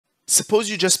Suppose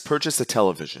you just purchased a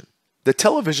television. The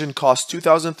television costs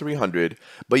 $2,300,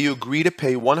 but you agree to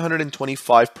pay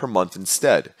 $125 per month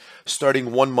instead,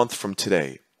 starting 1 month from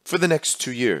today, for the next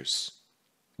 2 years.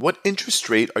 What interest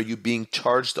rate are you being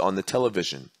charged on the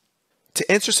television? To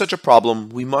answer such a problem,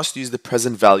 we must use the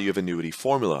present value of annuity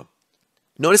formula.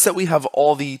 Notice that we have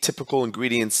all the typical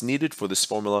ingredients needed for this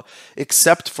formula,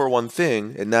 except for one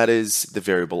thing, and that is the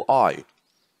variable I.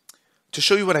 To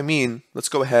show you what I mean, let's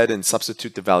go ahead and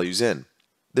substitute the values in.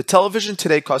 The television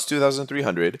today costs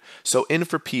 $2,300, so in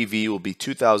for PV will be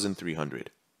 $2,300.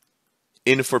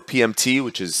 In for PMT,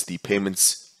 which is the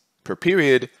payments per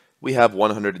period, we have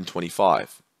 $125.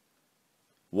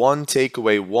 1 take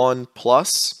away 1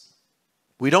 plus,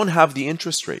 we don't have the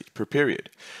interest rate per period,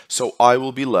 so I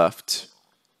will be left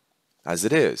as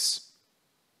it is.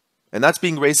 And that's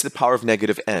being raised to the power of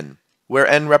negative n, where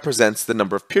n represents the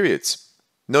number of periods.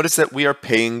 Notice that we are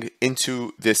paying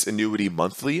into this annuity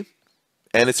monthly,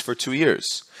 and it's for 2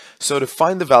 years. So to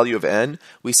find the value of n,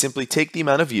 we simply take the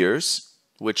amount of years,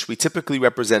 which we typically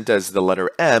represent as the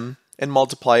letter m, and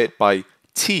multiply it by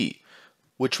t,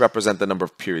 which represent the number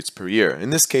of periods per year.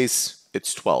 In this case,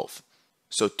 it's 12.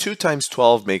 So 2 times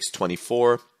 12 makes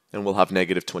 24, and we'll have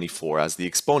negative 24 as the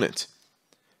exponent.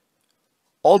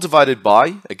 All divided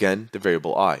by, again, the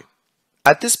variable I.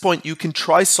 At this point, you can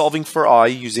try solving for I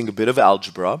using a bit of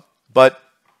algebra, but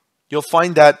you'll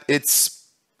find that it's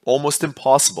almost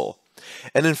impossible.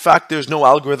 And in fact, there's no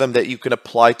algorithm that you can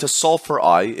apply to solve for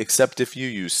I except if you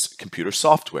use computer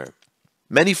software.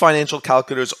 Many financial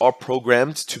calculators are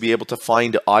programmed to be able to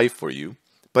find I for you,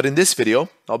 but in this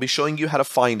video, I'll be showing you how to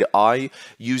find I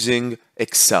using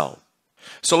Excel.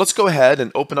 So let's go ahead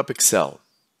and open up Excel.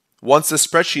 Once the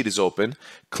spreadsheet is open,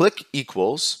 click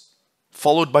equals,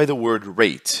 followed by the word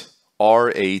rate,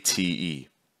 R-A-T-E.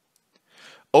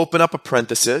 Open up a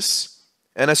parenthesis.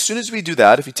 And as soon as we do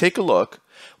that, if you take a look,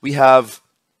 we have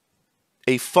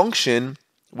a function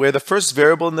where the first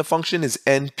variable in the function is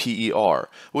NPER,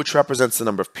 which represents the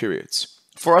number of periods.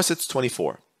 For us, it's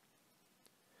 24.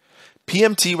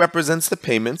 PMT represents the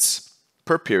payments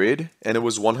per period, and it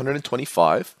was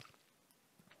 125,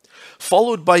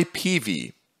 followed by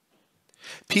PV.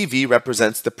 PV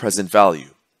represents the present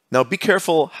value. Now be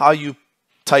careful how you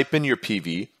type in your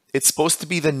PV. It's supposed to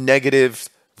be the negative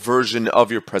version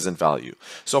of your present value.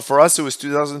 So for us, it was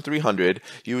 2,300.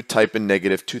 You would type in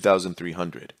negative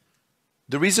 2,300.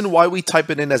 The reason why we type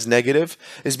it in as negative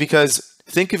is because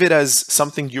think of it as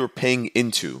something you're paying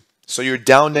into. So you're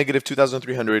down negative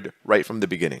 2,300 right from the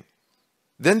beginning.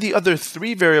 Then the other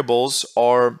 3 variables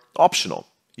are optional.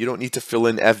 You don't need to fill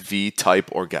in FV, type,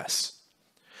 or guess.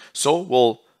 So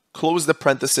we'll close the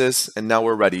parenthesis, and now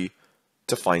we're ready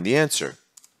to find the answer.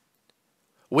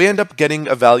 We end up getting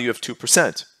a value of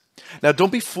 2%. Now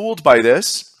don't be fooled by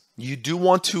this. You do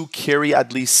want to carry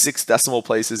at least 6 decimal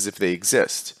places if they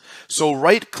exist. So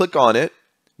right click on it,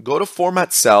 go to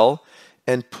Format Cell,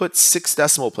 and put 6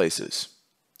 decimal places.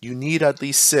 You need at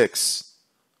least 6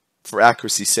 for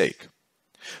accuracy's sake.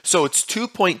 So it's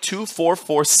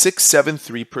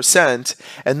 2.244673%,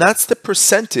 and that's the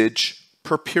percentage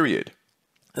per period.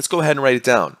 Let's go ahead and write it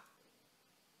down.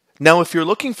 Now if you're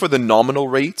looking for the nominal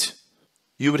rate,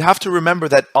 you would have to remember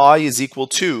that I is equal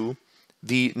to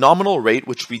the nominal rate,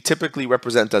 which we typically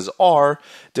represent as R,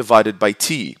 divided by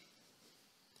T.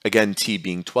 Again, T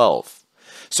being 12.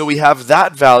 So we have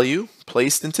that value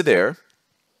placed into there.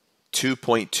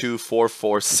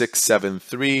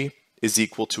 2.244673 is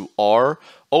equal to R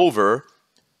over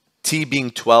T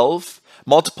being 12.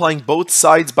 Multiplying both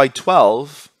sides by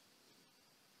 12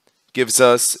 gives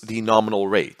us the nominal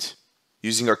rate.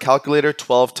 Using our calculator,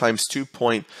 12 times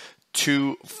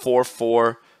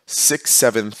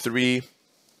 2.244673.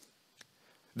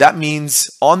 That means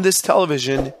on this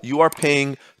television, you are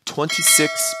paying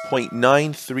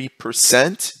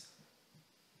 26.93%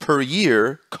 per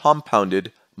year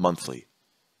compounded monthly.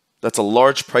 That's a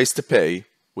large price to pay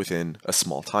within a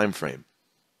small time frame.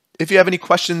 If you have any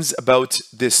questions about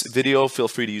this video, feel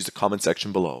free to use the comment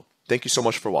section below. Thank you so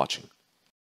much for watching.